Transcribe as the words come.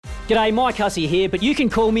G'day, Mike Hussey here, but you can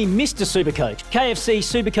call me Mr. Supercoach. KFC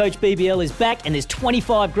Supercoach BBL is back and there's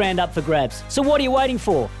 25 grand up for grabs. So what are you waiting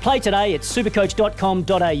for? Play today at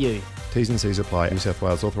supercoach.com.au. T's and C's apply. New South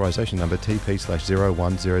Wales authorisation number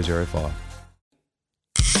TP/01005.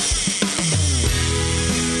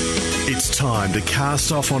 It's time to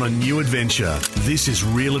cast off on a new adventure. This is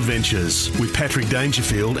Real Adventures with Patrick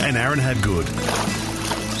Dangerfield and Aaron Habgood.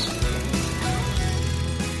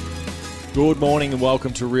 Good morning and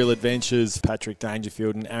welcome to Real Adventures. Patrick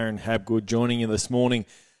Dangerfield and Aaron Habgood joining you this morning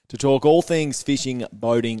to talk all things fishing,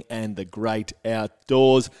 boating and the great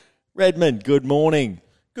outdoors. Redmond, good morning.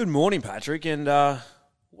 Good morning, Patrick, and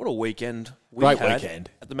what a weekend we Great had weekend.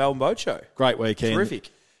 at the Melbourne Boat Show. Great weekend. Terrific.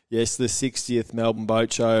 Yes, the 60th Melbourne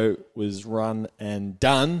Boat Show was run and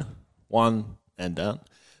done. One and done.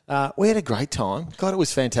 We had a great time. God, it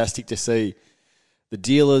was fantastic to see the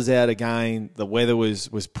dealers out again. The weather was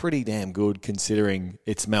pretty damn good considering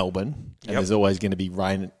it's Melbourne and there's always going to be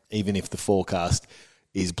rain, even if the forecast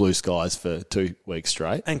is blue skies for 2 weeks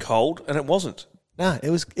straight. And cold, and it wasn't. No,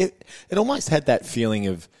 it almost had that feeling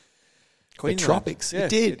of the tropics. Yeah,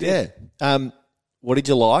 it did. What did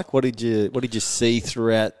you like? What did you see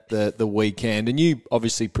throughout the weekend? And you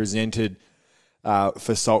obviously presented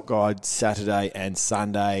for Salt Guide Saturday and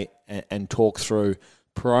Sunday and talked through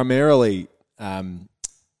primarily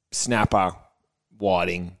snapper,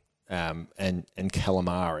 whiting, and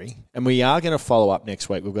calamari. And we are going to follow up next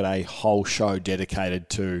week. We've got a whole show dedicated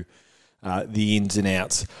to the ins and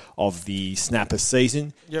outs of the snapper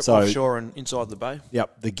season. Yep, so, offshore and inside the bay.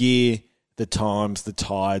 Yep, the gear, the times, the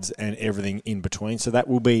tides, and everything in between. So that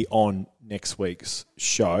will be on next week's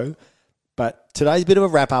show. But today's a bit of a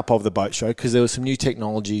wrap-up of the boat show because there were some new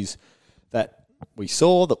technologies that we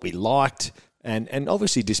saw, that we liked, and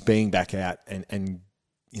obviously just being back out and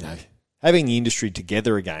you know, having the industry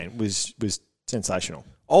together again was sensational.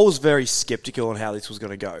 I was very sceptical on how this was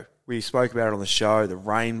going to go. We spoke about it on the show, the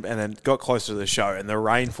rain, and then got closer to the show, and the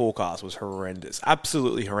rain forecast was horrendous.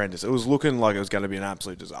 Absolutely horrendous. It was looking like it was going to be an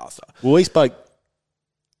absolute disaster. Well, we spoke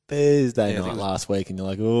Thursday night last week, and you're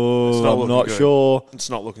like, I'm not good. sure. It's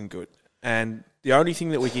not looking good. And the only thing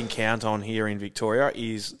that we can count on here in Victoria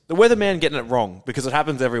is the weatherman getting it wrong because it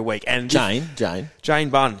happens every week. And Jane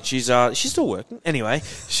Bunn, she's still working. Anyway,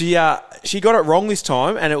 she got it wrong this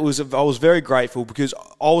time, and I was very grateful because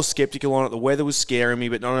I was skeptical on it. The weather was scaring me,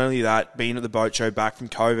 but not only that, being at the boat show back from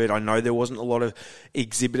COVID, I know there wasn't a lot of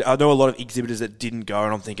I know a lot of exhibitors that didn't go,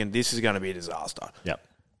 and I'm thinking this is going to be a disaster. Yep.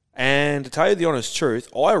 And to tell you the honest truth,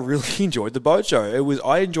 I really enjoyed the boat show.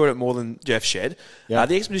 I enjoyed it more than Jeff Shed. Yeah.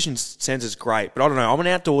 The Expedition Centre's great, but I don't know. I'm an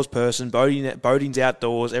outdoors person. Boating's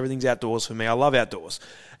outdoors. Everything's outdoors for me. I love outdoors.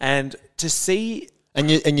 And to see...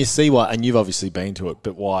 And you see why, and you've obviously been to it,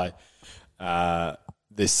 but why the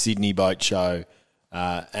Sydney Boat Show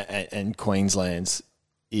and Queensland's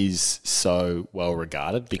is so well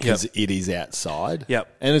regarded because it is outside.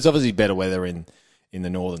 Yep. And it's obviously better weather in the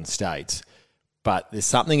northern states. But there's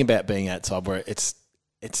something about being outside where it's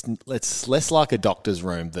less like a doctor's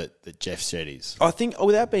room that Jeff said is. I think,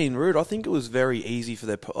 without being rude, I think it was very easy for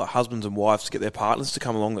their husbands and wives to get their partners to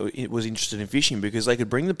come along that was interested in fishing because they could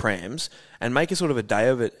bring the prams and make a sort of a day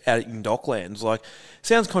of it out in Docklands. Like,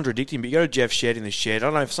 sounds contradicting, but you go to Jeff's shed in the shed. I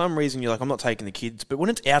don't know, for some reason you're like, I'm not taking the kids. But when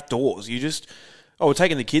it's outdoors, you just... we're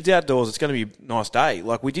taking the kids outdoors. It's going to be a nice day.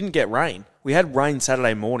 Like, we didn't get rain. We had rain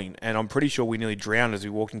Saturday morning, and I'm pretty sure we nearly drowned as we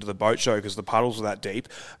walked into the boat show because the puddles were that deep.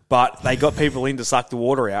 But they got people in to suck the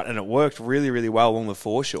water out, and it worked really, really well along the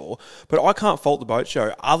foreshore. But I can't fault the boat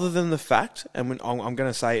show other than the fact, and I'm going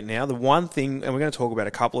to say it now, the one thing, and we're going to talk about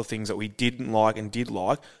a couple of things that we didn't like and did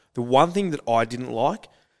like. The one thing that I didn't like,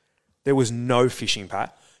 there was no fishing,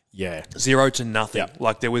 Pat. Yeah. 0 to nothing. Yep.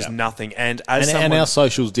 Like, there was nothing. And our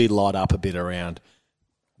socials did light up a bit around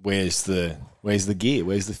where's the gear?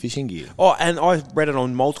 Where's the fishing gear? Oh, and I read it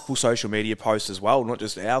on multiple social media posts as well, not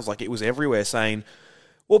just ours. Like, it was everywhere saying,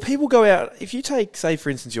 well, people go out. If you take, say, for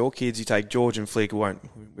instance, your kids, you take George and Flick. We won't.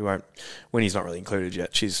 Winnie's not really included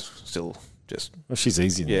yet. She's still just. Well, she's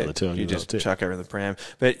easy in the other two. You just chuck her in the pram.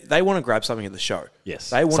 But they want to grab something at the show. Yes,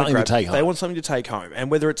 they want something to take home. They want something to take home,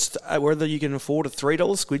 and whether you can afford a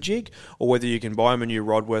 $3 squid jig or whether you can buy them a new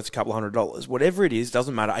rod worth a couple $100, whatever it is,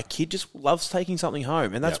 doesn't matter. A kid just loves taking something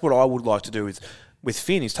home, and that's what I would like to do with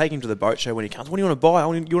Finn, is take him to the boat show when he comes. What do you want to buy?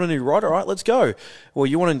 You want a new rod? All right, let's go. Well,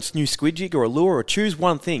 you want a new squid jig or a lure, or choose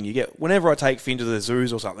one thing. You get, whenever I take Finn to the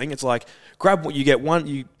zoos or something, it's like, grab what you get one.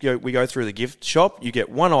 We go through the gift shop. You get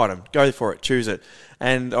one item. Go for it. Choose it.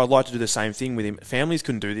 And I'd like to do the same thing with him. Families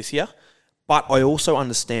couldn't do this here. But I also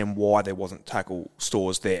understand why there wasn't tackle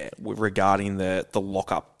stores there regarding the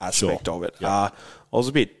lockup aspect of it. Yep. I was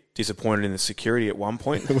a bit disappointed in the security at one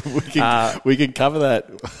point. we can cover that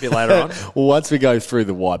a bit later on. Well, once we go through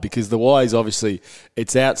the why, because the why is obviously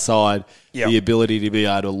it's outside the ability to be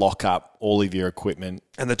able to lock up all of your equipment.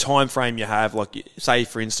 And the time frame you have, like say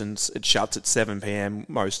for instance, it shuts at 7 p.m.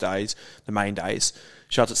 most days, the main days,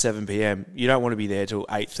 shuts at 7 p.m. You don't want to be there till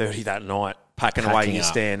 8:30 that night, packing away in your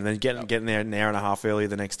stand, and then getting there an hour and a half earlier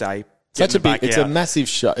the next day. It's a massive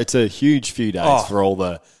shot. It's a huge few days for all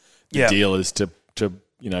the dealers to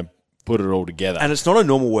put it all together. And it's not a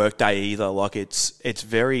normal work day either. Like it's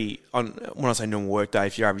very, when I say normal work day,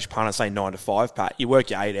 if your average punter, say 9 to 5, Pat, you work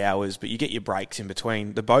your 8 hours, but you get your breaks in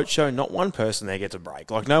between. The boat show, not one person there gets a break.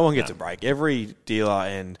 Like no one gets a break. Every dealer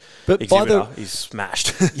and exhibitor is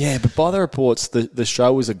smashed. Yeah, but by the reports, the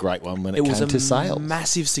show was a great one when it came to sales. It was a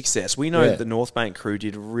massive success. We know the North Bank crew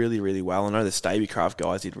did really, really well. I know the Stabicraft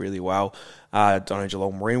guys did really well. I know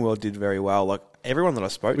Geelong Marine World did very well. Like everyone that I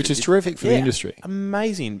spoke to. Which is terrific for the industry.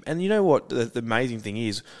 Amazing. And you know what the amazing thing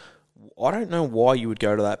is? I don't know why you would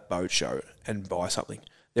go to that boat show and buy something.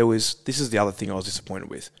 This is the other thing I was disappointed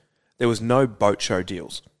with. There was no boat show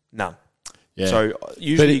deals. None. Yeah. So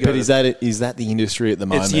usually is that the industry at the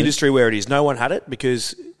moment? It's the industry where it is. No one had it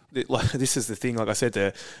because this is the thing. Like I said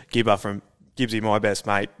to Gibber from Gibbsy, my best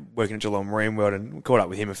mate, working at Geelong Marine World, and caught up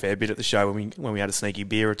with him a fair bit at the show when we had a sneaky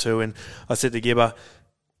beer or two. And I said to Gibber,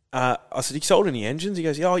 I said, you sold any engines? He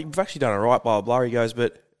goes, yeah, you've actually done it right, blah, blah, blah. He goes,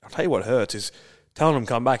 but I'll tell you what hurts is telling them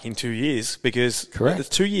come back in 2 years because it's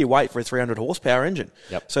a 2-year wait for a 300 horsepower engine.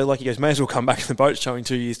 Yep. So like he goes, may as well come back in the boat show in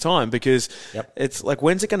 2 years' time because it's like,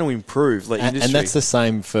 when's it going to improve? Like industry? And that's the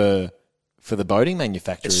same for the boating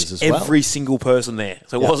manufacturers as well. Every single person there.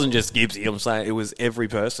 So it wasn't just Gibbsy. I'm saying it was every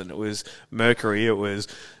person. It was Mercury. It was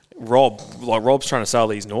Rob. Like Rob's trying to sell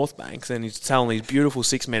these North Banks and he's selling these beautiful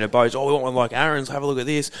 6-metre boats. Oh, we want one like Aaron's. Have a look at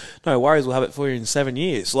this. No worries. We'll have it for you in 7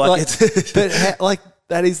 years.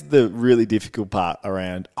 That is the really difficult part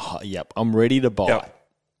around, I'm ready to buy,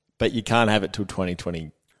 but you can't have it till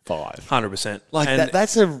 2025. 100%. Like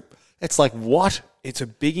it's like what? It's a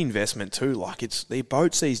big investment too. Like it's the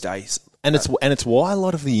boats these days. And it's why a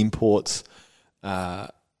lot of the imports are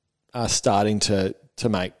starting to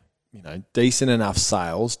make decent enough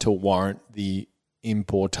sales to warrant the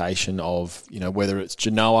importation of whether it's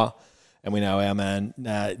Genoa, and we know our man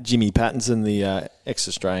Jimmy Pattinson, the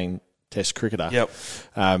ex-Australian Test cricketer.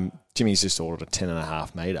 Yep. Jimmy's just ordered a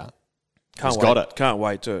 10.5 metre. Got it. Can't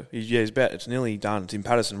wait to. It's nearly done. It's in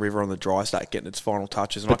Patterson River on the dry stack getting its final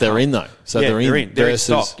touches. But they're in though, so they're in. They're in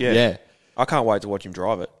stock. Yeah. I can't wait to watch him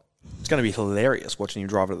drive it. It's going to be hilarious watching him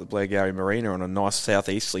drive it at the Blair Gowrie Marina on a nice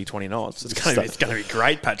southeasterly 20 knots. It's going to be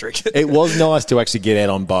great, Patrick. It was nice to actually get out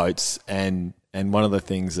on boats, and one of the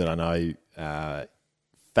things that I know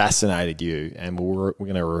fascinated you, and we're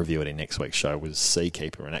going to review it in next week's show, was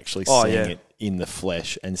Seakeeper and actually seeing it in the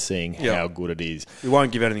flesh and seeing how good it is. We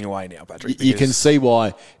won't give anything away now, Patrick. You can see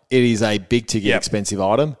why it is a big-ticket expensive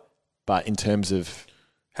item, but in terms of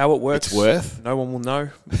how it works, it's worth. No one will know,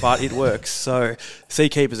 but it works. So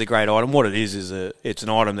Seakeeper's a great item. What it is it's an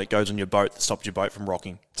item that goes on your boat that stops your boat from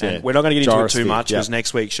rocking. And we're not going to get into it too much because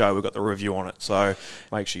next week's show we've got the review on it. So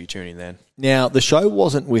make sure you tune in then. Now, the show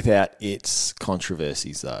wasn't without its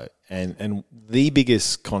controversies though. And the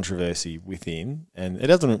biggest controversy within, and it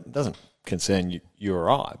doesn't concern you or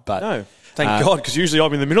I, but no, thank God, because usually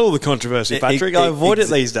I'm in the middle of the controversy, Patrick. I avoid it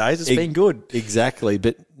these days. It's been good. Exactly.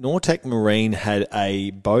 But Nortec Marine had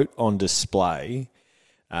a boat on display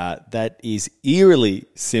that is eerily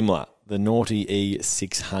similar, the Naughty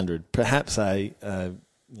E600. Perhaps the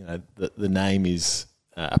name is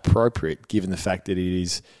appropriate given the fact that it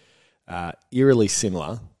is eerily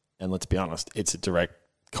similar, and let's be honest, it's a direct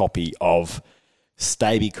copy of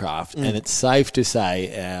Stabicraft, and it's safe to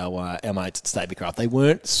say our mates at Stabicraft, they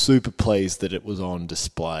weren't super pleased that it was on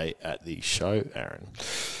display at the show, Aaron.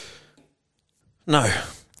 No.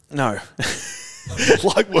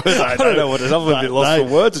 Like were they? I don't know what it is. I'm a bit lost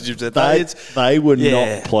for words as you've said. They were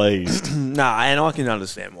not pleased. Nah, and I can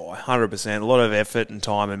understand why. 100%. A lot of effort and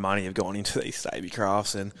time and money have gone into these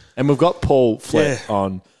Stabicrafts, and we've got Paul Flett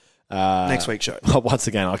on. Next week's show. Once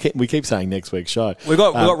again, we keep saying next week's show. We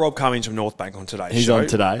got Rob Cummings from North Bank on today's show. He's on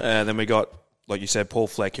today. And then we got, like you said, Paul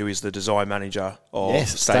Fleck, who is the design manager of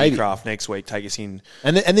Stabicraft next week. Take us in.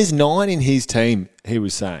 And there's 9 in his team, he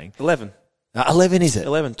was saying. 11. 11 is it?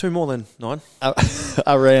 11. 2 more than 9.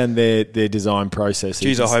 Around their design process.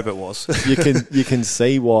 Jeez, I hope it was. you can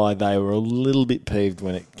see why they were a little bit peeved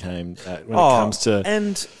when it comes to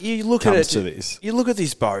and you look at this. You look at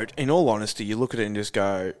this boat. In all honesty, you look at it and just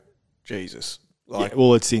go, Jesus.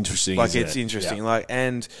 Well, it's interesting. It's interesting. Yeah.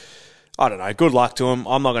 And I don't know. Good luck to them.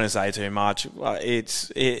 I'm not going to say too much.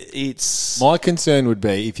 It's My concern would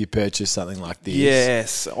be if you purchase something like this.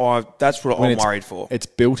 Yes, that's what I'm worried for. It's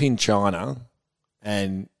built in China,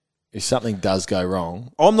 and if something does go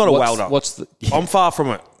wrong, I'm not a welder. I'm far from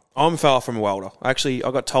it. I'm far from a welder. Actually,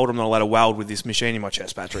 I got told I'm not allowed to weld with this machine in my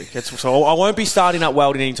chest, Patrick. So I won't be starting up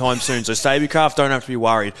welding anytime soon. So Stabicraft, don't have to be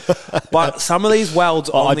worried. But some of these welds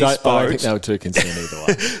on this boat... I don't think they were too concerned either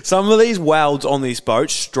way. Some of these welds on this boat,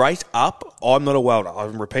 straight up, I'm not a welder. I'll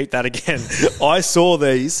repeat that again. I saw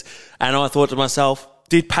these and I thought to myself,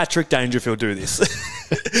 did Patrick Dangerfield do this?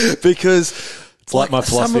 Because... It's like my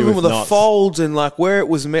philosophy some of them with were the knots. folds and like where it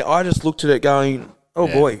was met. I just looked at it going,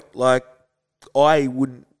 boy, like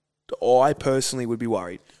I personally would be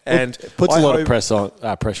worried. And it puts a lot of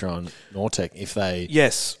pressure on Nortec if they...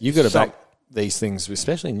 Yes. You've got to back these things,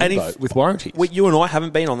 especially in your boat, with warranties. You and I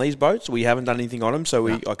haven't been on these boats. We haven't done anything on them, so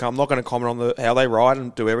I'm not going to comment on how they ride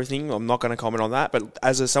and do everything. I'm not going to comment on that. But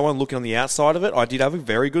as someone looking on the outside of it, I did have a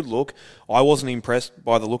very good look. I wasn't impressed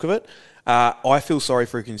by the look of it. I feel sorry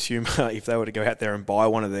for a consumer if they were to go out there and buy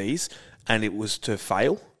one of these and it was to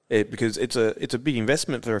fail. Because it's a big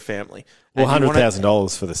investment for a family. Well,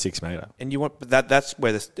 $100,000 for the 6 metre. And you want that's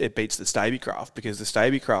where it beats the Stabicraft, because the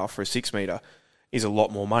Stabicraft for a 6 metre is a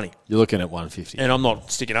lot more money. You're looking at $150. And I'm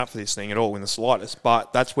not sticking up for this thing at all in the slightest,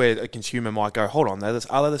 but that's where a consumer might go, hold on, are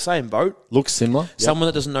they the same boat? Looks similar. Someone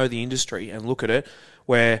that doesn't know the industry and look at it,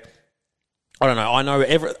 where I don't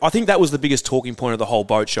know. I think that was the biggest talking point of the whole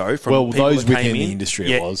boat show. From people those that came within in. the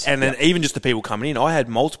industry it was. And then even just the people coming in. I had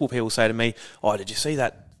multiple people say to me, "Oh, did you see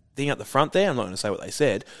that thing at the front there?" I'm not going to say what they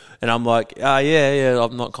said. And I'm like, yeah,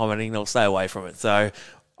 I'm not commenting. I'll stay away from it. So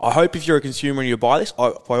I hope if you're a consumer and you buy this,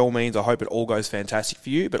 by all means, I hope it all goes fantastic for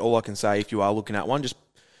you. But all I can say, if you are looking at one, just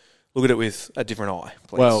look at it with a different eye,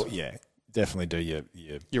 please. Well, yeah, definitely do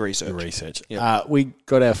your research. Yep. We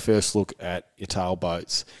got our first look at Ital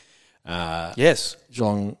boats. Yes.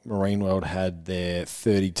 Geelong Marine World had their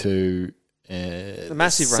 32... the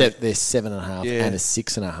massive range. Their 7.5 and a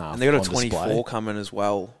 6.5. And they got a 24 display coming as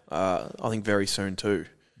well. I think very soon too.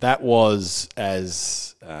 That was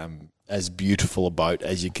as beautiful a boat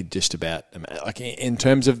as you could just about like in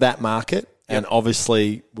terms of that market. Yep. And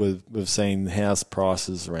obviously we've seen house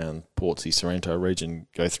prices around Portsea, Sorrento region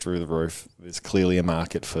go through the roof. There's clearly a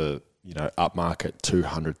market for upmarket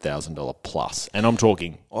 $200,000 plus, and I'm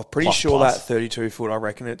talking. I'm pretty sure that 32 foot. I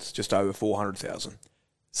reckon it's just over 400,000.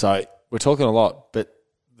 So we're talking a lot, but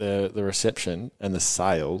the reception and the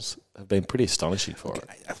sales have been pretty astonishing for it.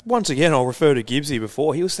 Once again, I'll refer to Gibbsy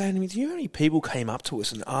before. He was saying to me, do you know how many people came up to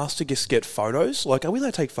us and asked to just get photos? Like, are we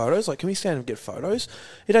allowed to take photos? Like, can we stand and get photos?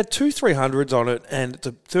 It had 2 300s on it and it's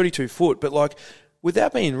a 32 foot, but like,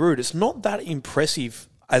 without being rude, it's not that impressive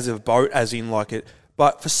as a boat, as in like it.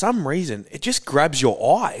 But for some reason, it just grabs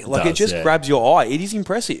your eye. Like, it just grabs your eye. It is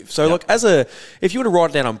impressive. So, like, if you were to write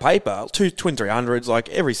it down on paper, 2 twin 300s, like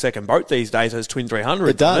every second boat these days has twin 300s.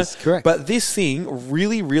 It does, correct. But this thing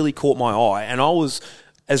really, really caught my eye. And I was,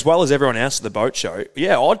 as well as everyone else at the boat show,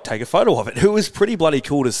 I'd take a photo of it. It was pretty bloody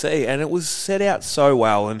cool to see. And it was set out so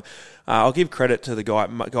well. And I'll give credit to the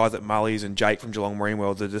guys at Mully's and Jake from Geelong Marine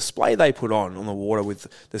World. The display they put on the water with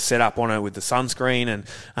the setup on it, with the sunscreen and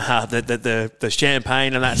the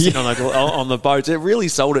champagne and that sitting on the boats, it really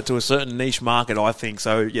sold it to a certain niche market, I think.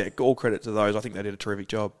 So, all credit to those. I think they did a terrific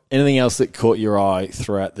job. Anything else that caught your eye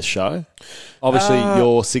throughout the show? Obviously,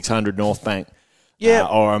 your 600 North Bank.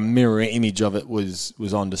 Or a mirror image of it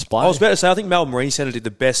was on display. I was about to say, I think Melbourne Marine Centre did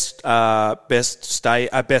the best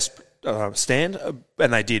stand,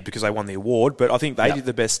 and they did because they won the award, but I think they did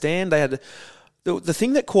the best stand. They had the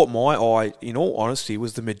thing that caught my eye, in all honesty,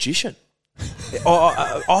 was the magician.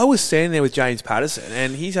 I was standing there with James Patterson,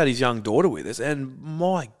 and he's had his young daughter with us, and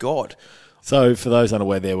my God. So for those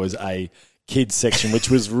unaware, there was a kids section which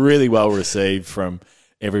was really well received from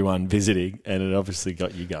everyone visiting, and it obviously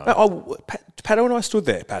got you going. Pato and I stood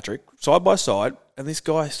there, Patrick, side by side, and this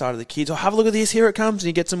guy started the kids, have a look at this, here it comes, and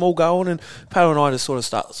he gets them all going, and Pato and I just sort of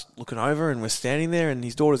start looking over, and we're standing there, and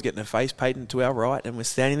his daughter's getting her face painted to our right, and we're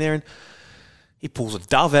standing there, and he pulls a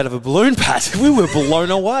dove out of a balloon, Pat. We were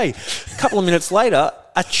blown away. A couple of minutes later,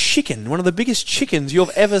 a chicken, one of the biggest chickens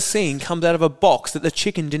you've ever seen, comes out of a box that the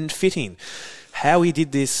chicken didn't fit in. How he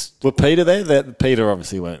did this... Were Peter there? Peter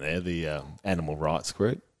obviously weren't there, the animal rights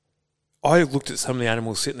group. I looked at some of the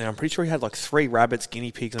animals sitting there. I'm pretty sure he had like 3 rabbits,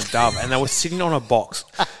 guinea pigs, and a dove, and they were sitting on a box.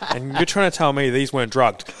 And you're trying to tell me these weren't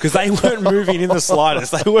drugged because they weren't moving in the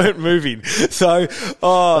slightest. They weren't moving. So that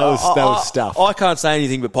was stuff. I can't say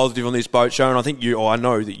anything but positive on this boat show, and I think I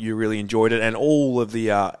know that you really enjoyed it, and all of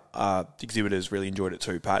the exhibitors really enjoyed it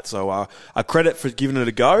too, Pat. So a credit for giving it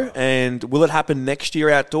a go. And will it happen next year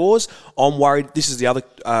outdoors? I'm worried. This is the other,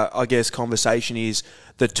 conversation is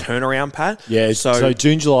the turnaround, Pat. Yeah, so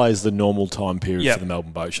June, July is the normal time period for the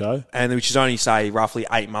Melbourne Boat Show. And which is only, say, roughly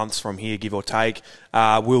 8 months from here, give or take.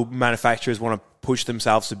 Will manufacturers want to push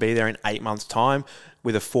themselves to be there in 8 months' time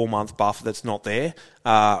with a 4-month buffer that's not there?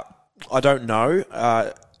 I don't know.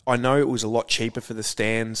 I know it was a lot cheaper for the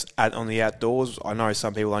stands on the outdoors. I know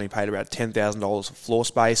some people only paid about $10,000 for floor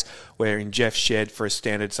space, where in Jeff's shed for a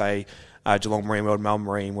standard, say, Geelong Marine World, Melbourne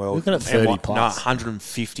Marine World. Looking at 30 plus. No,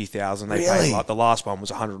 150,000. They Really? paid, like, the last one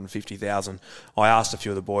was 150,000. I asked a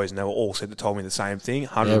few of the boys, and they were all told me the same thing,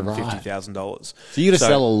 $150,000. So you got to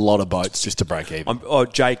sell a lot of boats just to break even.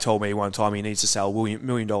 Jake told me one time he needs to sell $1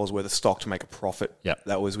 million worth of stock to make a profit. Yep.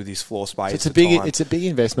 That was with his floor space. So it's a big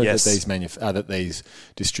investment Yes. that these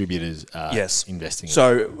distributors are investing in.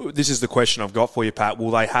 So this is the question I've got for you, Pat.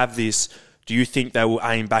 Will they have this? Do you think they will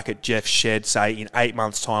aim back at Jeff's shed, say, in 8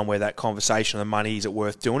 months' time where that conversation of the money, is it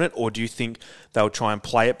worth doing it? Or do you think they'll try and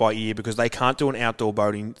play it by ear because they can't do an outdoor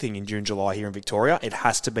boating thing in June, July here in Victoria? It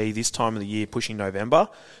has to be this time of the year, pushing November.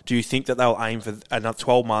 Do you think that they'll aim for another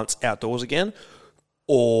 12 months outdoors again?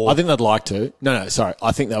 Or I think they'd like to.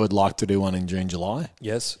 I think they would like to do one in June, July.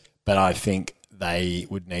 Yes. But I think they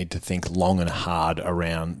would need to think long and hard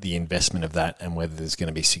around the investment of that and whether there's going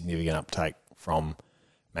to be significant uptake from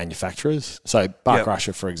manufacturers. So Bark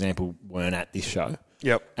Rusher, for example, weren't at this show.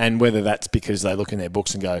 Yep. And whether that's because they look in their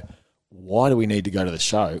books and go, why do we need to go to the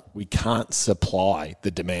show? We can't supply the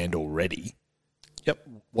demand already. Yep.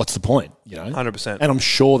 What's the point? 100%. And I'm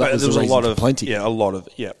sure that was the reason for plenty. Yeah, a lot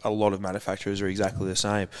of manufacturers are exactly the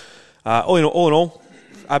same. All in all,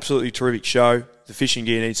 absolutely terrific show. The fishing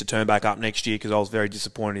gear needs to turn back up next year because I was very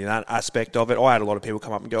disappointed in that aspect of it. I had a lot of people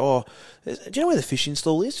come up and go, do you know where the fishing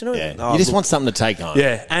stall is? Do you know? Yeah. You just want something to take home.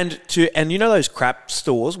 Yeah, and you know those crap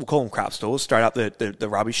stores, we'll call them crap stores, straight up the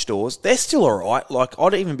rubbish stores, they're still all right. Like,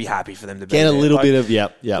 I'd even be happy for them to be Get a there. little bit of,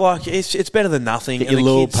 yep. Like, it's better than nothing. Get your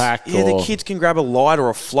little pack. Yeah, the kids can grab a light or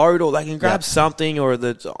a float, or they can grab something, or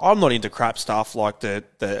I'm not into crap stuff like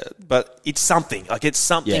but it's something. Like, it's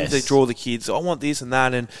something to draw the kids. I want this and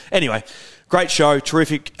that. And anyway, great show,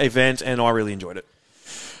 terrific event, and I really enjoyed it.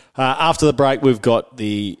 After the break, we've got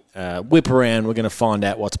the whip around. We're going to find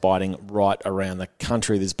out what's biting right around the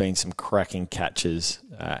country. There's been some cracking catches,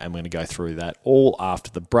 and we're going to go through that all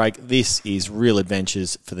after the break. This is Real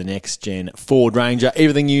Adventures for the Next Gen Ford Ranger.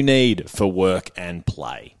 Everything you need for work and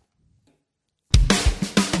play.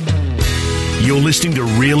 You're listening to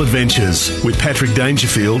Real Adventures with Patrick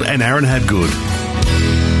Dangerfield and Aaron Hadgood.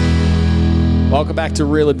 Welcome back to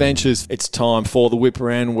Real Adventures. It's time for the whip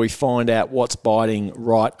around. We find out what's biting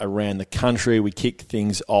right around the country. We kick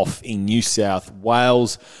things off in New South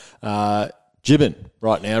Wales. Gibbon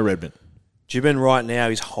right now, Redmond. Gibbon right now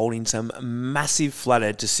is holding some massive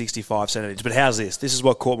flathead to 65 centimetres. But how's this? This is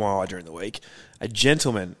what caught my eye during the week. A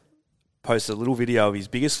gentleman posted a little video of his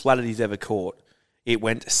biggest flathead he's ever caught. It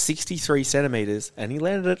went 63 centimetres and he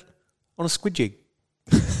landed it on a squid jig.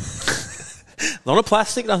 Not a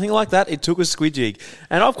plastic, nothing like that. It took a squid jig.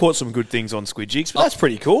 And I've caught some good things on squid jigs, but that's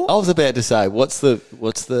pretty cool. I was about to say, what's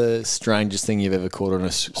the strangest thing you've ever caught on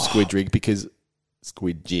a squid jig?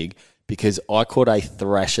 Because I caught a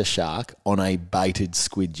thrasher shark on a baited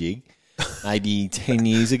squid jig maybe 10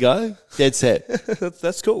 years ago. Dead set.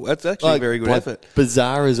 That's cool. That's actually a very good effort.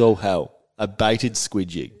 Bizarre as all hell. A baited squid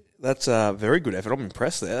jig. That's a very good effort. I'm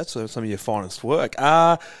impressed there. That's some of your finest work.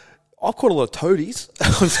 I've caught a lot of toadies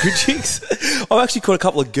on squid jigs. I've actually caught a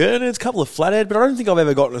couple of gurnards, a couple of flathead, but I don't think I've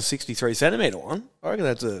ever gotten a 63 centimetre one. I reckon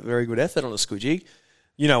that's a very good effort on a squid jig.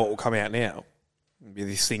 You know what will come out now? It'll be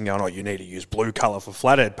this thing going, you need to use blue colour for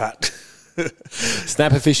flathead, Pat.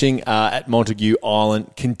 Snapper fishing at Montague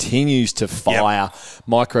Island continues to fire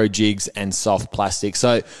micro jigs and soft plastic.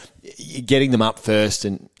 So you're getting them up first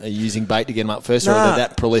and are you using bait to get them up first, or are they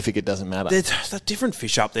that prolific it doesn't matter? They're different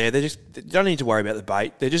fish up there. They don't need to worry about the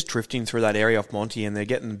bait. They're just drifting through that area off Monty and they're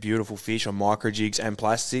getting beautiful fish on micro jigs and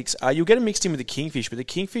plastics. You'll get them mixed in with the kingfish, but the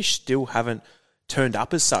kingfish still haven't turned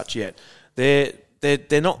up as such yet. They're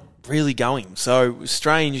not really going. So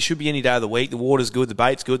strange. It should be any day of the week. The water's good, the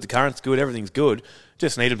bait's good, the current's good, everything's good.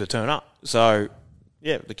 Just need them to turn up. So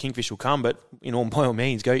yeah, the kingfish will come, but by all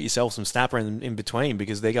means, go get yourself some snapper in between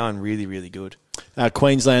because they're going really, really good.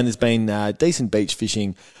 Queensland, there's been decent beach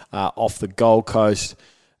fishing off the Gold Coast.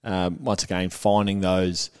 Once again, finding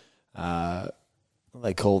those, what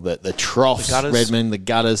they call the troughs, the gutters. Redmond, the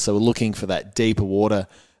gutters. So we're looking for that deeper water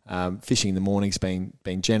Fishing in the morning's been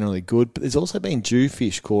generally good, but there's also been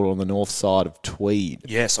jewfish caught on the north side of Tweed.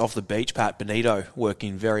 Yes, off the beach, Pat. Bonito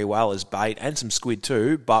working very well as bait, and some squid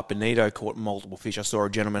too, but Bonito caught multiple fish. I saw a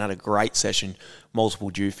gentleman had a great session,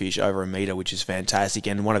 multiple jewfish over a metre, which is fantastic,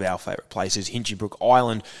 and one of our favourite places, Hinchinbrook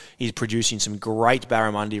Island, is producing some great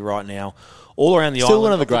barramundi right now. All around the island. Still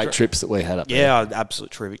one of the great trips that we had up there. Yeah,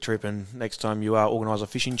 absolute terrific trip. And next time you organise a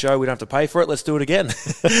fishing show, we don't have to pay for it. Let's do it again.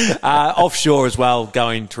 Offshore as well,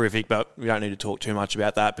 going terrific, but we don't need to talk too much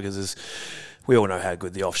about that because we all know how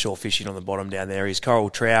good the offshore fishing on the bottom down there is. Coral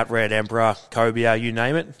trout, red emperor, cobia, you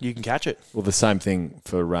name it, you can catch it. Well, the same thing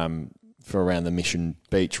for around the Mission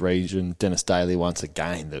Beach region. Dennis Daly, once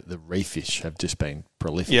again, the reef fish have just been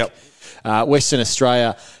prolific. Yep. Western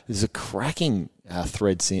Australia, there's a cracking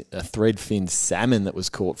thread-fin salmon that was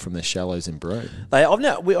caught from the shallows in Broome. I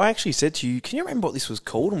actually said to you, can you remember what this was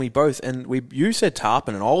called? And you said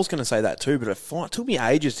tarpon, and I was going to say that too, but it took me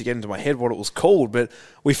ages to get into my head what it was called. But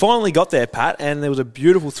we finally got there, Pat, and there was a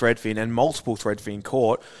beautiful threadfin and multiple threadfin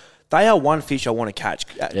caught. They are one fish I want to catch.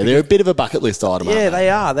 Yeah, they're a bit of a bucket list item, aren't they? Yeah, they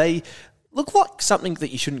are. They look like something that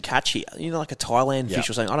you shouldn't catch here. You know, like a Thailand fish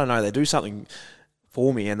or something. I don't know. They do something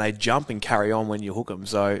for me, and they jump and carry on when you hook them.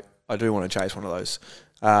 So I do want to chase one of those.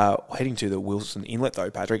 Heading to the Wilson Inlet, though,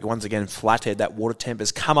 Patrick. Once again, Flathead, that water temp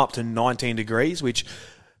has come up to 19 degrees, which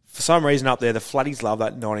for some reason up there, the flatties love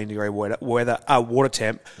that 19-degree water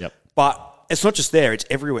temp. Yep. But it's not just there, it's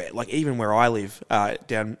everywhere. Like even where I live,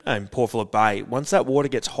 down in Port Phillip Bay, once that water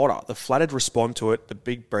gets hotter, the flathead respond to it, the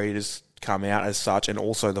big breeders come out as such, and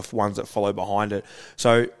also the ones that follow behind it.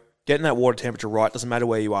 So getting that water temperature right, doesn't matter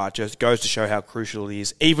where you are, just goes to show how crucial it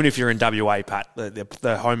is, even if you're in WA, Pat,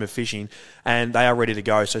 the home of fishing, and they are ready to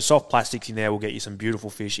go. So soft plastics in there will get you some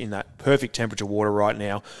beautiful fish in that perfect temperature water right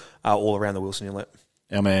now, all around the Wilson Inlet.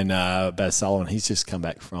 Our man, Baz Sullivan, he's just come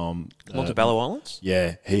back from Montebello Islands?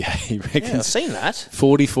 Yeah, he reckons. Yeah, I've seen that.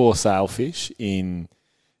 44 sailfish in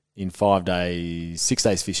 5 days, 6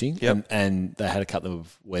 days fishing, Yep. and they had a couple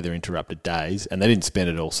of weather interrupted days, and they didn't spend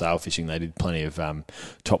it all sail fishing. They did plenty of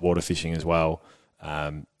top water fishing as well.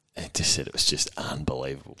 And just said it was just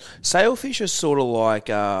unbelievable. Sailfish are sort of like,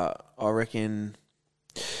 I reckon,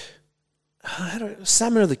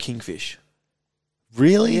 salmon of the kingfish.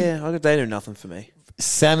 Really? Yeah, they do nothing for me.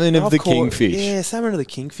 Salmon of the kingfish. Yeah, salmon of the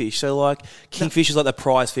kingfish. So, like, kingfish is like the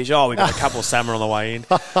prize fish. Oh, we got a couple of salmon on the way in.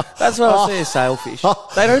 That's what I say as sailfish.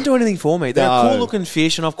 They don't do anything for me. They're a cool-looking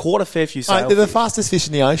fish, and I've caught a fair few sailfish. They're the fastest fish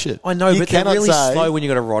in the ocean. I know, but they're really slow when you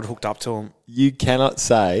got a rod hooked up to them. You cannot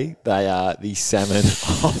say they are the salmon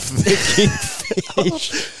of the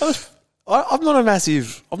kingfish. I'm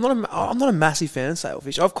not a massive fan of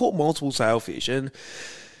sailfish. I've caught multiple sailfish, and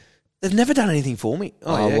they've never done anything for me.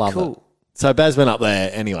 I love cool. it. So Baz went up there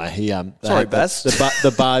anyway. He Sorry, Baz.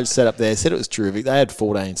 The barge set up there said it was terrific. They had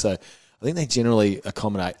 14, so I think they generally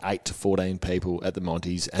accommodate 8 to 14 people at the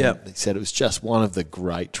Monties, and they said it was just one of the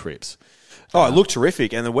great trips. Oh, it looked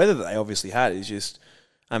terrific, and the weather that they obviously had is just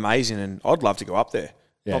amazing, and I'd love to go up there.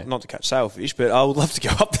 Yeah. Not to catch sailfish, but I would love to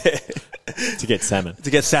go up there. To get salmon.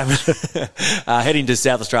 Heading to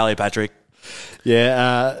South Australia, Patrick.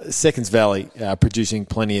 Yeah, Seconds Valley producing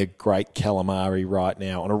plenty of great calamari right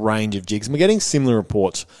now on a range of jigs. And we're getting similar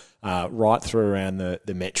reports right through around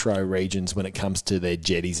the metro regions when it comes to their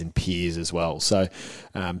jetties and piers as well. So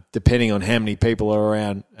depending on how many people are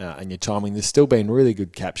around and your timing, there's still been really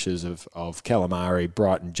good captures of calamari,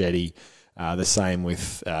 Brighton Jetty, the same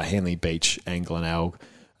with Henley Beach, Angle and Alg.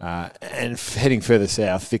 And heading further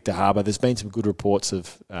south, Victor Harbour, there's been some good reports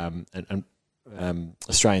of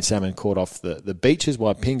Australian salmon caught off the beaches.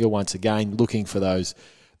 Waipinga once again looking for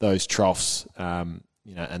those troughs, and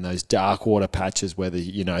those dark water patches where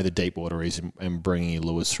the deep water is, and bringing your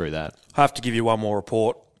lures through that. I have to give you one more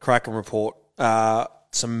report, Kraken report.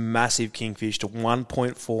 Some massive kingfish to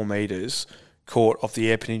 1.4 metres caught off the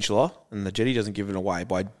Eyre Peninsula, and the jetty doesn't give it away,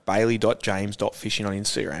 by bailey.james.fishing on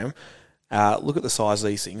Instagram. Look at the size of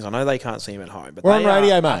these things. I know they can't see them at home, but we're they on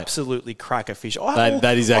radio, mate. Absolutely cracker fish.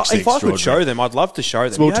 That is actually if I could show them, I'd love to show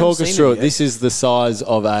them. So we'll talk us through it. This is the size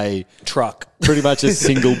of a truck. Pretty much a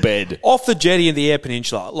single bed. Off the jetty in the Eyre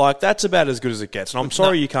Peninsula. Like, that's about as good as it gets. And I'm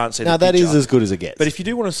sorry you can't see the picture. No, that is as good as it gets. But if you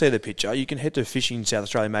do want to see the picture, you can head to Fishing South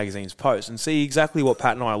Australia Magazine's post and see exactly what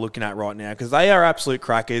Pat and I are looking at right now, because they are absolute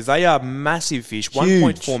crackers. They are massive fish,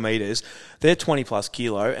 1.4 metres. They're 20 plus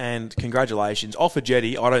kilo, and congratulations. Off a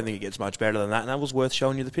jetty, I don't think it gets much better than that, and that was worth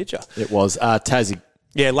showing you the picture. It was. Tassie.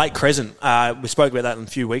 Yeah, Lake Crescent. We spoke about that a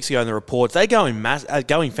few weeks ago in the reports. They're going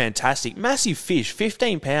fantastic. Massive fish,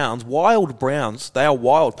 15 pounds, wild browns. They are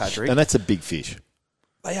wild, Patrick. And that's a big fish.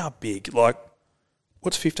 They are big. Like,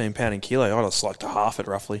 what's 15 pound in kilo? I'd just like to half it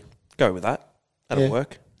roughly. Go with that. That'll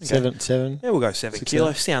work. Okay. 7. Yeah, we'll go 7 6 kilo.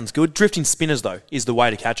 kilo. Sounds good. Drifting spinners, though, is the way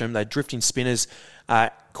to catch them. They drifting spinners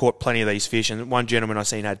caught plenty of these fish, and one gentleman I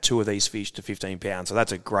seen had 2 of these fish to 15 pounds, so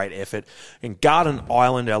that's a great effort. And Garden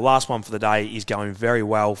Island, our last one for the day, is going very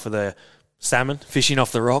well for the salmon, fishing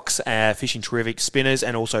off the rocks, fishing terrific spinners,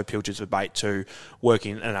 and also pilchards for bait too,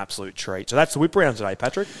 working an absolute treat. So that's the whip round today,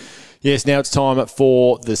 Patrick. Yes, now it's time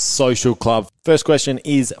for the social club. First question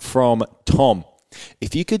is from Tom.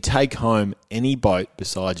 If you could take home any boat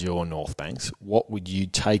besides your North Banks, what would you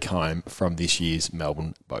take home from this year's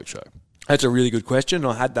Melbourne Boat Show? That's a really good question.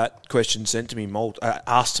 I had that question sent to me,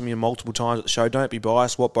 asked to me multiple times at the show. Don't be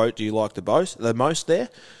biased. What boat do you like the most there?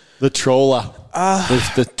 The trawler.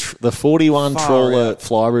 The 41 Far trawler out.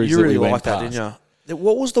 flybridge You that really we went liked that, past. didn't you?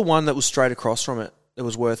 What was the one that was straight across from it? It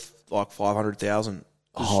was worth like 500,000.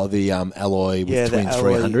 Oh, the alloy with twin the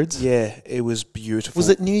alloy. 300s? Yeah, it was beautiful. Was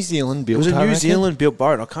it New Zealand built? It was a I New reckon? Zealand built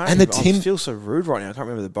boat. I can't. And remember, the tim- I feel so rude right now. I can't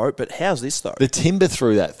remember the boat. But how's this though? The timber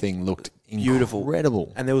through that thing looked Beautiful,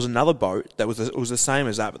 incredible. And there was another boat that was it was the same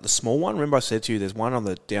as that, but the small one. Remember, I said to you, there's one on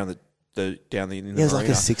the down the in the Yeah, it was like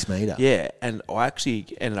marina. a 6 metre. Yeah, and I actually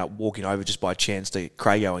ended up walking over just by chance to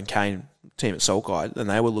Craigo and Kane, team at Salt Guide, and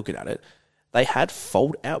they were looking at it. They had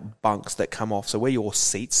fold-out bunks that come off, so where your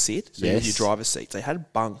seats sit, so Yes. your driver's seats, they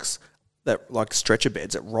had bunks that like stretcher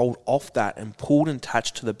beds that rolled off that and pulled and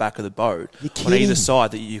attached to the back of the boat You're on either kidding.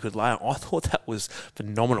 side that you could lay on. I thought that was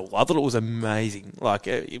phenomenal. I thought it was amazing. Like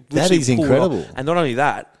it That literally is pulled incredible. off. And not only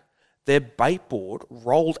that, their bait board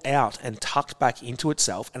rolled out and tucked back into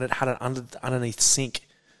itself, and it had an underneath sink.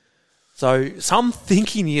 So some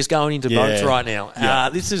thinking is going into Yeah. boats right now. Yeah.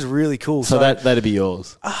 This is really cool. So that'd be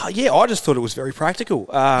yours. Yeah, I just thought it was very practical.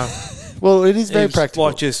 Well, it is very It was, practical.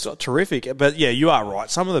 like just terrific. But yeah, you are right.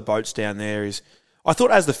 Some of the boats down there is. I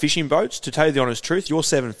thought as the fishing boats, to tell you the honest truth, your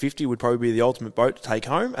 750 would probably be the ultimate boat to take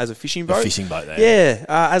home as a fishing boat. fishing boat there. Yeah,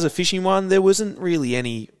 as a fishing one, there wasn't really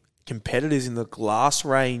any competitors in the glass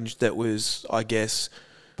range that was, I guess,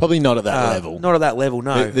 Probably not at that level. not at that level.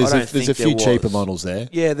 No, There's I don't a, there's think a few there cheaper was. models there.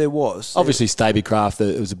 Yeah, there was. Obviously, Stabycraft,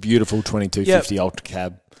 it was a beautiful 2250 Ultra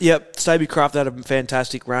Cab. Yep, Stabycraft had a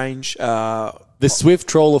fantastic range. The Swift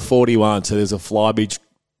Trawler 41, so there's a flybridge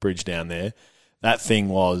bridge down there. That thing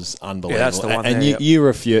was unbelievable. Yeah, that's the one and there, you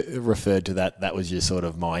referred to that. That was your sort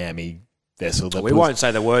of Miami vessel. That We was, won't say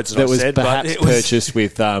the words that I was said, perhaps but it was purchased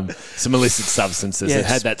with some illicit substances. It Yes.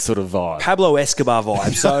 had that sort of vibe. Pablo Escobar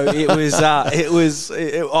vibe. So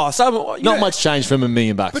Not much change from $1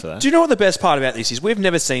 million for that. Do you know what the best part about this is? We've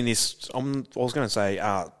never seen this. I was going to say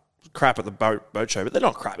crap at the boat show, but they're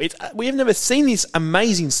not crap. We have never seen this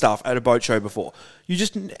amazing stuff at a boat show before. You go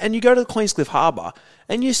to the Queenscliff Harbour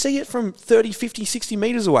and you see it from 30, 50, 60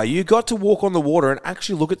 metres away. You got to walk on the water and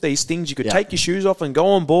actually look at these things. You could take your shoes off and go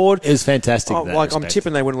on board. It was fantastic. in that I'm respect.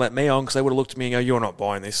 tipping they wouldn't let me on because they would have looked at me and go, "You're not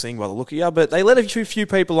buying this thing by the look of you." But they let a few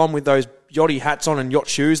people on with those yachty hats on and yacht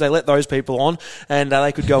shoes. They let those people on, and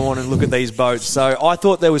they could go on and look at these boats. So I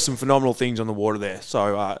thought there was some phenomenal things on the water there.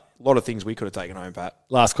 So a lot of things we could have taken home, Pat.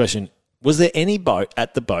 Last question. Was there any boat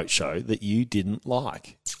at the boat show that you didn't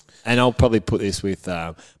like? And I'll probably put this with,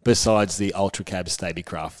 besides the Ultra Cab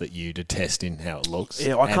Stabycraft that you detest in how it looks.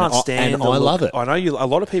 Yeah, I can't stand. And the I look. love it. I know you. A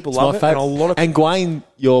lot of people It's love my it, and a favourite. lot of And Gwayne,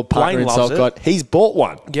 your partner Gwayne in loves Salt it. God, he's bought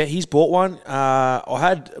one. Yeah, he's bought one. I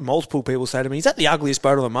had multiple people say to me, "Is that the ugliest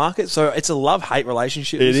boat on the market?" So it's a love-hate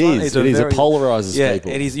relationship. It this one. is. It is. It very- polarises yeah,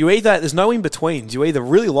 people. it is. You either there's no in betweens. You either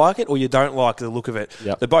really like it or you don't like the look of it.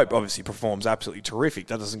 Yep. The boat obviously performs absolutely terrific.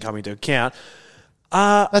 That doesn't come into account.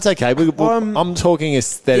 That's okay. I'm talking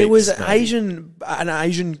aesthetics. It was maybe. an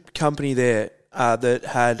Asian company there that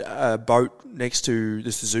had a boat next to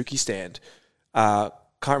the Suzuki stand. Can't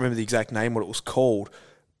remember the exact name, what it was called,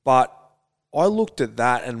 but I looked at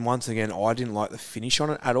that, and once again, I didn't like the finish on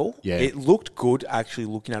it at all. Yeah. It looked good actually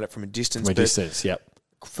looking at it from a distance. From a but distance, yep.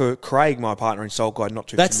 for Craig, my partner in Salt Guide, not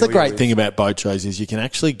too That's the familiar great with. thing about boat shows is you can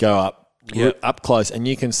actually go Yep. up close and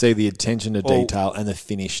you can see the attention to Well, detail and the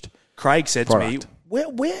finished. Craig said product. to me,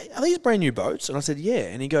 where are these brand new boats? And I said, yeah.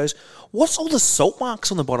 And he goes, what's all the salt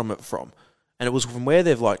marks on the bottom of it from? And it was from where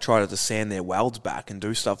they've tried to sand their welds back and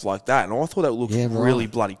do stuff like that. And I thought that looked Yeah, right. really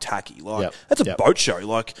bloody tacky. Like Yep. that's a Yep. boat show.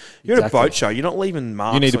 Like you're at a Exactly. boat show, you're not leaving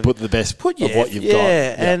marks. You need to on- put the best of what you've got.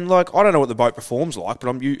 Yeah, and I don't know what the boat performs like,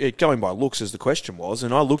 but going by looks as the question was,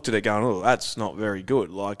 and I looked at it going, oh, that's not very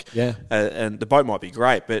good. Yeah. And the boat might be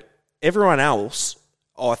great, but everyone else,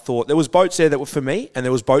 I thought there was boats there that were for me, and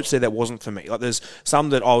there was boats there that wasn't for me. Like there's some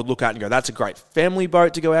that I would look at and go, that's a great family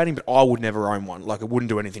boat to go out in, but I would never own one. Like it wouldn't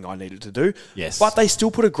do anything I needed to do. Yes. But they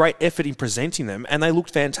still put a great effort in presenting them, and they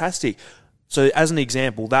looked fantastic. So as an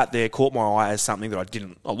example, that there caught my eye as something that I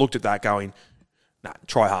didn't. I looked at that going, nah,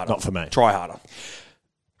 try harder. Not for me. Try harder.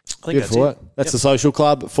 I think Beautiful that's work. That's the Social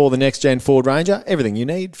Club for the Next Gen Ford Ranger. Everything you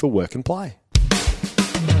need for work and play.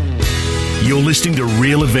 You're listening to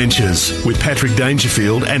Real Adventures with Patrick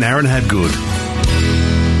Dangerfield and Aaron Habgood.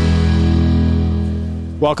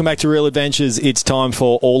 Welcome back to Real Adventures. It's time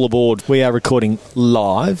for All Aboard. We are recording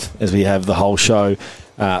live as we have the whole show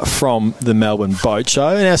from the Melbourne Boat Show.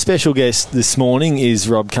 And our special guest this morning is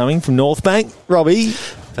Rob Cumming from North Bank. Robbie.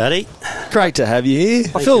 Paddy. Great to have you here.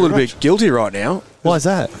 I feel a little bit guilty right now. Why is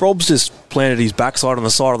that? Rob's just planted his backside on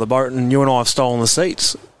the side of the boat and you and I have stolen the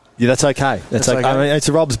seats. Yeah, that's okay. That's okay. I mean, it's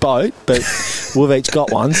a Rob's boat, but we've each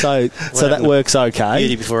got one, so that works okay.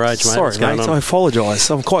 Beauty before age, mate. Sorry, mate. I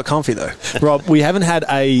apologise. I'm quite comfy, though. Rob, we haven't had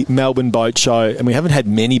a Melbourne boat show, and we haven't had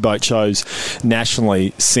many boat shows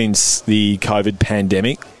nationally since the COVID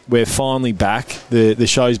pandemic. We're finally back. The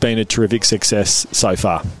show's been a terrific success so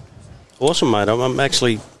far. Awesome, mate. I'm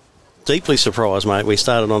actually deeply surprised, mate. We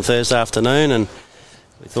started on Thursday afternoon, and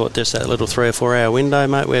we thought just that little 3 or 4 hour window,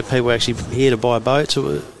 mate, where people were actually here to buy boats. It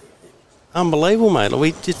was unbelievable, mate.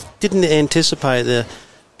 We just didn't anticipate the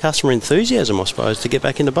customer enthusiasm, I suppose, to get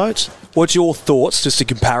back into boats. What's your thoughts, just a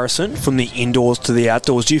comparison from the indoors to the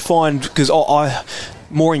outdoors? Do you find, because I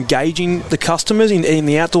more engaging the customers in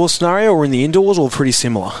the outdoor scenario or in the indoors, or pretty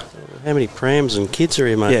similar? How many prams and kids are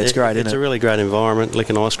here, mate? Yeah, it's great, isn't it? It's a really great environment,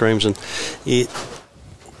 licking ice creams, and it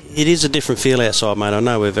is a different feel outside, mate. I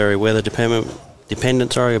know we're very weather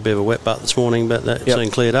dependent. Sorry, a bit of a wet butt this morning, but that's soon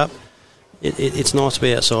cleared up. It's nice to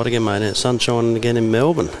be outside again, mate, and it's sunshine again in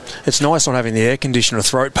Melbourne. It's nice not having the air conditioner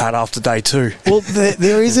throat pad after day 2. Well,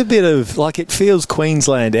 there is a bit of, it feels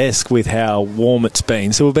Queensland-esque with how warm it's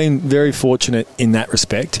been. So we've been very fortunate in that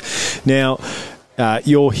respect. Now,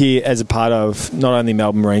 you're here as a part of not only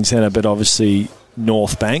Melbourne Marine Centre, but obviously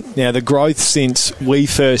North Bank. Now, the growth since we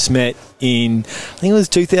first met in, I think it was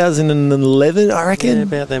 2011, I reckon. Yeah,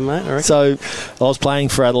 about then, mate, I reckon. So I was playing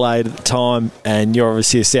for Adelaide at the time, and you're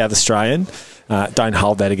obviously a South Australian. Don't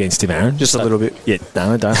hold that against him, Aaron. Just a little bit. Yeah,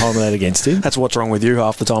 no, don't hold that against him. That's what's wrong with you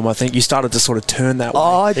half the time, I think. You started to sort of turn that way.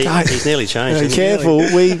 Oh, I don't. He's nearly changed. Be careful.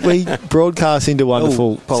 We broadcast into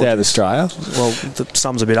wonderful South Australia. Well, the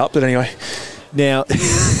sum's a bit up, but anyway. Now,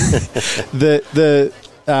 the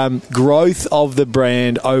growth of the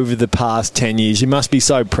brand over the past 10 years, you must be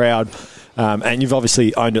so proud. And you've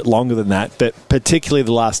obviously owned it longer than that, but particularly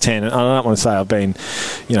the last 10. And I don't want to say I've been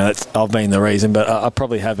the reason, but I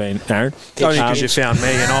probably have been, Aaron. Only because you found me,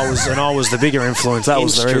 and I was the bigger influence. That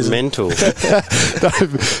was the reason. Instrumental.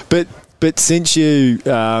 But since you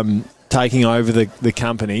taking over the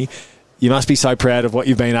company, you must be so proud of what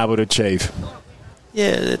you've been able to achieve.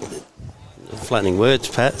 Yeah, flattening words,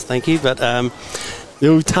 Pat. Thank you, but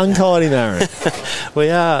you're tongue-tied in, Aaron. We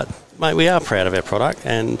are proud of our product,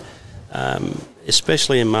 and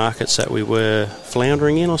especially in markets that we were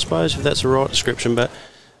floundering in, I suppose, if that's the right description. But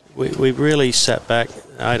we really sat back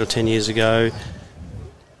 8 or 10 years ago,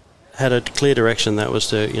 had a clear direction that was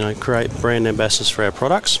to create brand ambassadors for our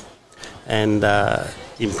products and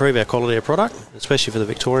improve our quality of product, especially for the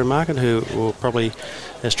Victorian market, who were probably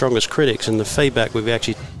our strongest critics. And the feedback we've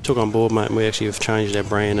actually took on board, mate, and we actually have changed our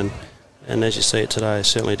brand, and as you see it today, it's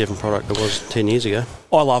certainly a different product than it was 10 years ago.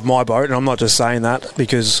 I love my boat, and I'm not just saying that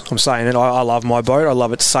because I'm saying it. I love my boat. I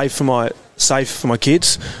love it safe for my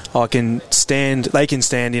kids. They can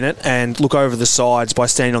stand in it and look over the sides by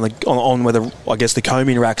standing on where the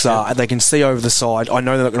combing racks are. And they can see over the side. I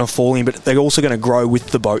know they're not going to fall in, but they're also going to grow with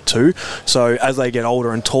the boat too. So as they get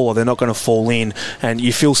older and taller, they're not going to fall in, and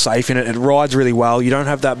you feel safe in it. It rides really well. You don't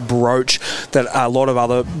have that broach that a lot of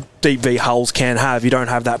other deep V hulls can have. You don't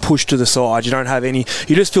have that push to the side. You don't have any.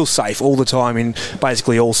 You just feel safe all the time in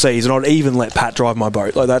basically all seas. And I'd even let Pat drive my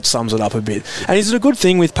boat. That sums it up a bit. And is it a good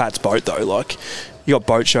thing with Pat's boat though? You got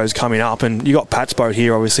boat shows coming up, and you got Pat's boat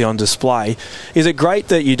here obviously on display. Is it great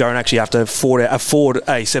that you don't actually have to afford a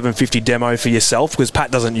 750 demo for yourself, because Pat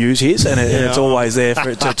doesn't use his, and it's always there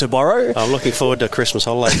for to borrow? I'm looking forward to Christmas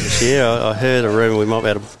holidays this year. I heard a rumour we might be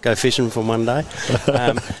able to go fishing for one day.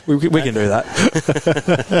 We can do that.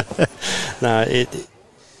 No,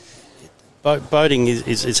 boating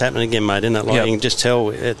is happening again, mate, isn't it? You can just tell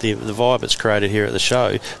at the vibe it's created here at the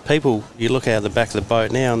show. People, you look out the back of the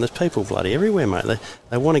boat now, and there's people bloody everywhere, mate.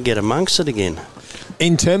 They want to get amongst it again.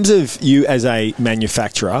 In terms of you as a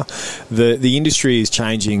manufacturer, the industry is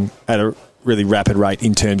changing at a really rapid rate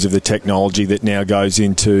in terms of the technology that now goes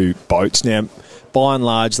into boats. Now, by and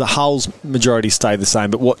large, the hulls majority stay the same,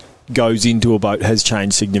 but what goes into a boat has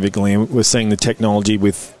changed significantly, and we're seeing the technology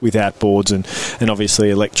with outboards and obviously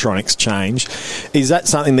electronics change. Is that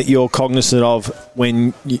something that you're cognizant of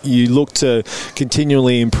when you look to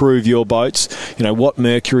continually improve your boats? What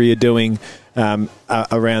Mercury are doing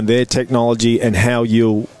around their technology and how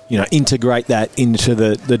you'll integrate that into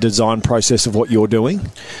the design process of what you're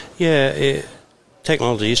doing? Yeah,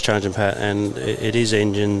 technology is changing, Pat, and it is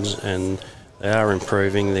engines, and they are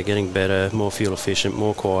improving. They're getting better, more fuel efficient,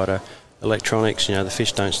 more quieter. Electronics, the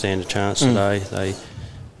fish don't stand a chance today. They,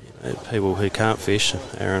 people who can't fish,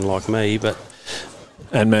 Aaron like me,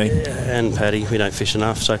 and me and Paddy, we don't fish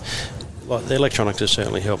enough. So, the electronics has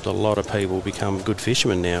certainly helped a lot of people become good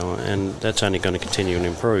fishermen now, and that's only going to continue and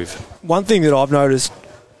improve. One thing that I've noticed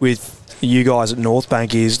with you guys at North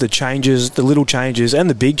Bank is the changes, the little changes and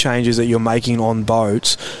the big changes that you're making on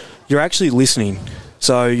boats. You're actually listening.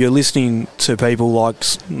 So you're listening to people like,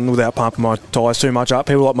 without pumping my tyres too much up,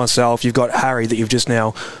 people like myself. You've got Harry that you've just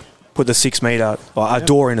now put the 6 metre, a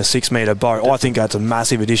door in a 6 metre boat. Definitely. I think that's a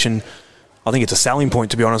massive addition. I think it's a selling point,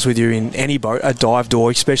 to be honest with you, in any boat, a dive door,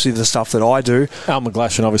 especially the stuff that I do. Al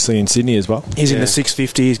McGlashan, obviously, in Sydney as well. He's in the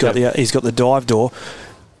 650. He's got the dive door.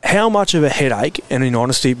 How much of a headache, and in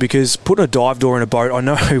honesty, because putting a dive door in a boat, I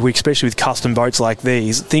know, especially with custom boats like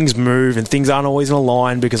these, things move and things aren't always in a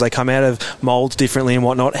line because they come out of moulds differently and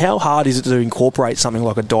whatnot. How hard is it to incorporate something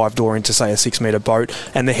like a dive door into, say, a 6 metre boat,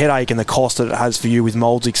 and the headache and the cost that it has for you with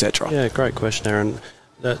moulds, etc.? Yeah, great question, Aaron.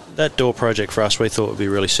 That door project for us, we thought would be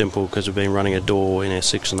really simple because we've been running a door in our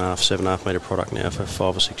 6.5, 7.5 metre product now for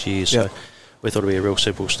 5 or 6 years. Yep. So we thought it would be a real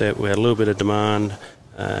simple step. We had a little bit of demand.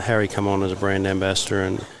 Harry come on as a brand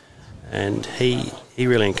ambassador, and he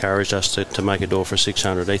really encouraged us to make a door for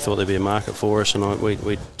 600. He thought there'd be a market for us, and we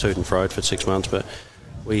toot and froed for 6 months, but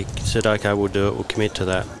we said, okay, we'll do it, we'll commit to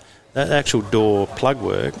that. That actual door plug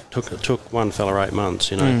work took one fella 8 months,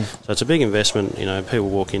 So it's a big investment. People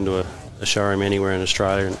walk into a showroom anywhere in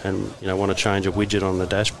Australia and want to change a widget on the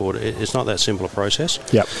dashboard. It's not that simple a process.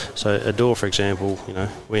 Yep. So a door, for example,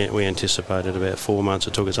 we anticipated about 4 months.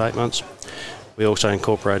 It took us 8 months. We also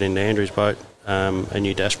incorporated into Andrew's boat a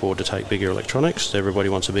new dashboard to take bigger electronics. Everybody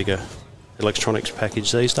wants a bigger electronics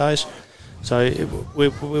package these days. So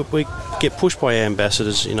we get pushed by our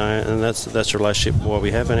ambassadors, and that's the relationship why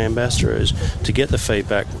we have an ambassador, is to get the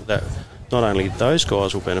feedback that not only those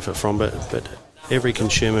guys will benefit from, but every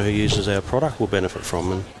consumer who uses our product will benefit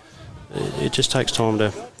from. And it just takes time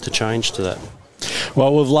to change to that.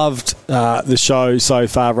 Well, we've loved the show so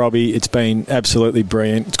far, Robbie. It's been absolutely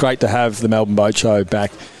brilliant. It's great to have the Melbourne Boat Show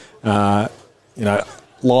back,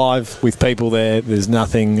 live with people there. There's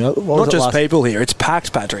nothing... Not just people here. It's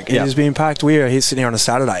packed, Patrick. It has been packed. We are here sitting here on a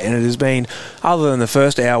Saturday, and it has been, other than the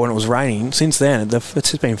first hour when it was raining, since then, it's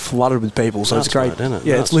just been flooded with people. So it's great. Isn't it?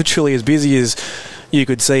 Yeah, it's literally as busy as you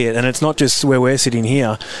could see it. And it's not just where we're sitting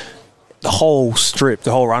here. The whole strip,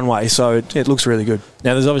 the whole runway, so it looks really good.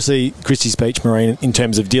 Now, there's obviously Christie's Beach Marine in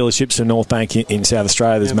terms of dealerships for North Bank in South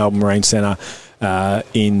Australia. There's Melbourne Marine Centre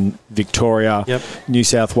in Victoria, New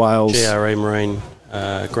South Wales. GRE Marine,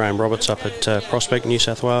 Graham Roberts up at Prospect, New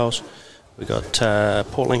South Wales. We've got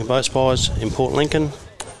Port Lincoln Boat Spies in Port Lincoln,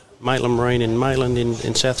 Maitland Marine in Maitland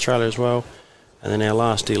in South Australia as well. And then our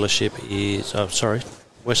last dealership is,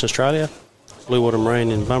 Western Australia, Blue Water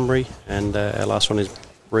Marine in Bunbury, and our last one is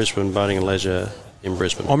Brisbane Boating and Leisure in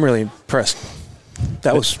Brisbane. I'm really impressed.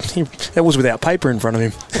 That was without paper in front of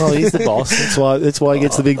him. Well, he's the boss. That's why he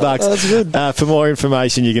gets the big bucks. That's good. For more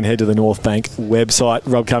information, you can head to the North Bank website.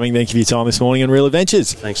 Rob Cumming, thank you for your time this morning on Real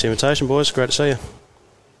Adventures. Thanks for the invitation, boys. Great to see you.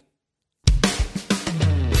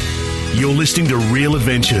 You're listening to Real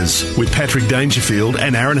Adventures with Patrick Dangerfield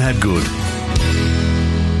and Aaron Hadgood.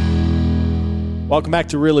 Welcome back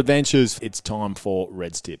to Real Adventures. It's time for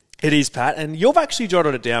Red's Tip. It is, Pat, and you've actually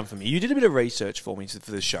jotted it down for me. You did a bit of research for me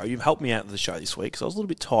for the show. You've helped me out with the show this week because I was a little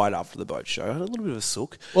bit tired after the boat show. I had a little bit of a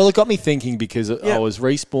sook. Well, it got me thinking because I was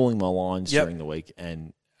respooling my lines during the week,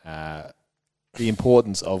 and the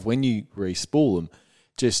importance of when you respool them,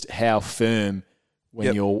 just how firm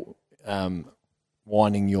when you're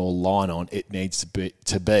winding your line on it needs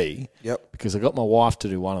to be. Yep. Because I got my wife to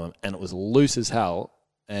do one of them, and it was loose as hell,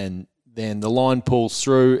 and then the line pulls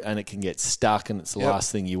through and it can get stuck, and it's the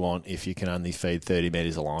last thing you want if you can only feed 30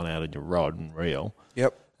 metres of line out of your rod and reel.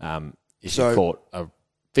 Yep. If you caught a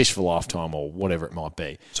fish for lifetime or whatever it might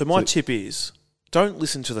be. So my tip is, don't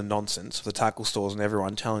listen to the nonsense of the tackle stores and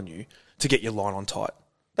everyone telling you to get your line on tight.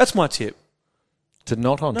 That's my tip. To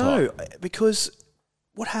not on tight? No, because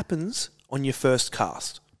what happens on your first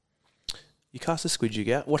cast? You cast a squid jig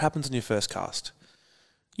out. What happens on your first cast?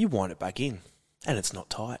 You wind it back in, and it's not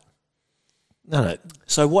tight. No.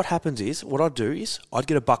 So what happens is, what I'd do is, I'd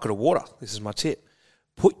get a bucket of water. This is my tip.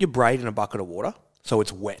 Put your braid in a bucket of water so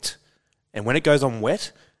it's wet. And when it goes on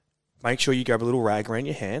wet, make sure you grab a little rag around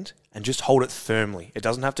your hand and just hold it firmly. It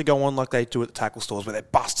doesn't have to go on like they do at the tackle stores where they're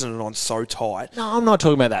busting it on so tight. No, I'm not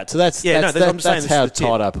talking about that. So that's I'm saying that's how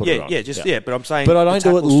tight I put it on. But I'm saying... But I don't do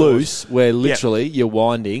it tackle stores- loose where literally you're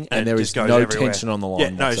winding and there it is just goes no everywhere. tension on the line. Yeah,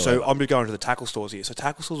 no, whatsoever. so I'm going to the tackle stores here. So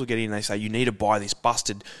tackle stores will get in and they say, you need to buy this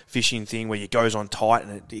busted fishing thing where it goes on tight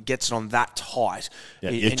and it gets it on that tight.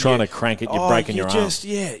 Yeah, you're trying to crank it, you're breaking your arm.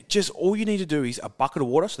 Just all you need to do is a bucket of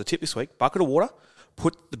water. So the tip this week, bucket of water.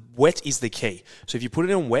 Wet is the key. So if you put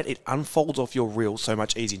it in wet, it unfolds off your reel so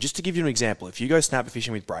much easier. Just to give you an example, if you go snapper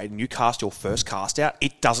fishing with braid and you cast your first cast out,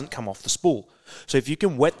 it doesn't come off the spool. So if you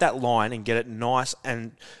can wet that line and get it nice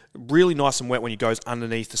and really nice and wet when it goes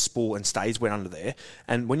underneath the spool and stays wet under there,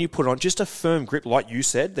 and when you put it on, just a firm grip like you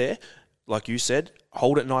said there,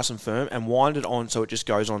 hold it nice and firm and wind it on so it just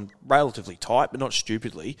goes on relatively tight, but not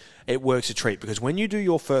stupidly. It works a treat because when you do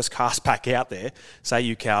your first cast back out there, say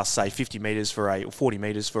you cast, 50 metres or 40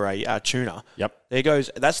 metres for a tuna. Yep. There goes.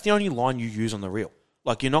 That's the only line you use on the reel.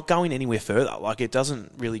 Like, you're not going anywhere further. Like, it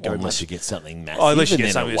doesn't really go unless much. you get something massive. Oh, unless you get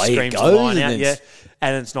and something then that away screams it the goes, line out, and yeah. it's-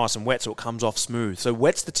 And it's nice and wet, so it comes off smooth. So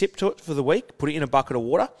wet's the tip to it for the week. Put it in a bucket of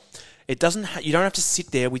water. It doesn't. You don't have to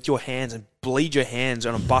sit there with your hands and bleed your hands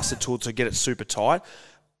on a busted tool to get it super tight.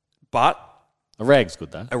 But A rag's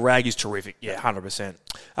good, though. a rag is terrific. Yeah, 100%.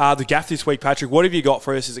 The gaff this week, Patrick. What have you got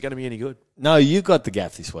for us? Is it going to be any good? No, you got the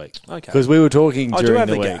gaff this week. Okay. Because we were talking I do during have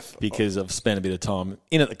the the week gaff. because I've spent a bit of time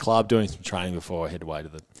in at the club doing some training before I head away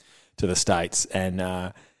to the States. And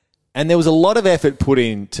there was a lot of effort put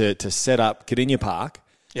in to set up Cardinia Park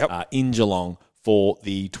in Geelong for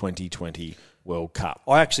the 2020 World Cup.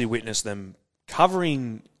 I actually witnessed them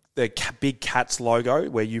covering the big Cats logo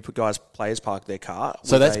where players park their car.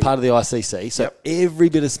 So that's part of the ICC. So every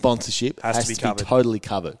bit of sponsorship has to be covered. totally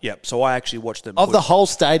covered. Yep. So I actually watched them Of the whole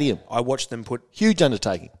stadium. I watched them put Huge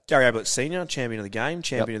undertaking. Gary Ablett Senior, champion of the game,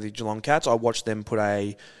 champion of the Geelong Cats. I watched them put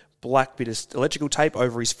a black bit of electrical tape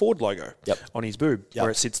over his Ford logo on his boob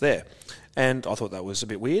where it sits there. And I thought that was a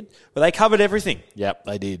bit weird. But they covered everything. Yep,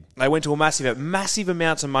 they did. They went to a massive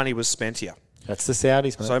amounts of money was spent here. That's the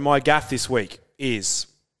Saudis, mate. So my gaff this week is...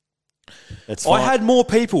 That's I fine. had more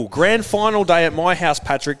people, grand final day at my house,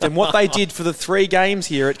 Patrick, than what they did for the 3 games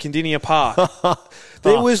here at Cardinia Park.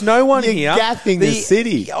 There was no one You're here. gaffing the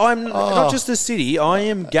city. I'm not just the city. I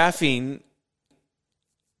am gaffing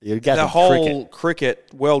You're gaffing the whole cricket. cricket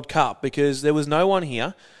World Cup because there was no one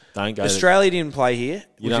here. Don't go. Australia didn't play here.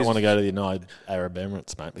 You don't want to go to the United Arab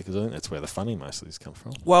Emirates, mate, because I think that's where the funny most of these come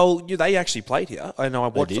from. Well, they actually played here. I know.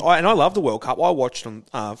 did. I love the World Cup. I watched on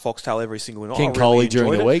Foxtel every single night. King I really Coley during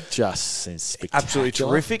enjoyed the it. week, just spectacular. Absolutely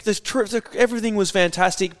terrific. Everything was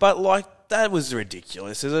fantastic, but that was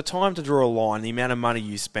ridiculous. There's a time to draw a line. The amount of money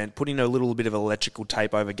you spent putting a little bit of electrical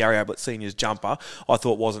tape over Gary Ablett Senior's jumper, I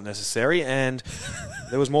thought wasn't necessary. And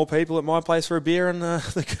there was more people at my place for a beer, and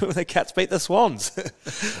the Cats beat the Swans.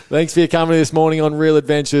 Thanks for your company this morning on Real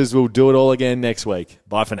Adventures. We'll do it all again next week.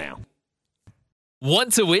 Bye for now.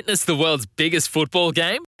 Want to witness the world's biggest football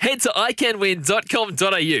game? Head to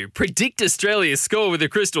iCanWin.com.au, predict Australia's score with a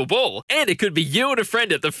crystal ball, and it could be you and a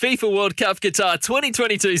friend at the FIFA World Cup Qatar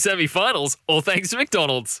 2022 semi-finals, all thanks to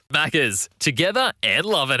McDonald's. Maccas, together and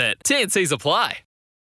loving it. TNCs apply.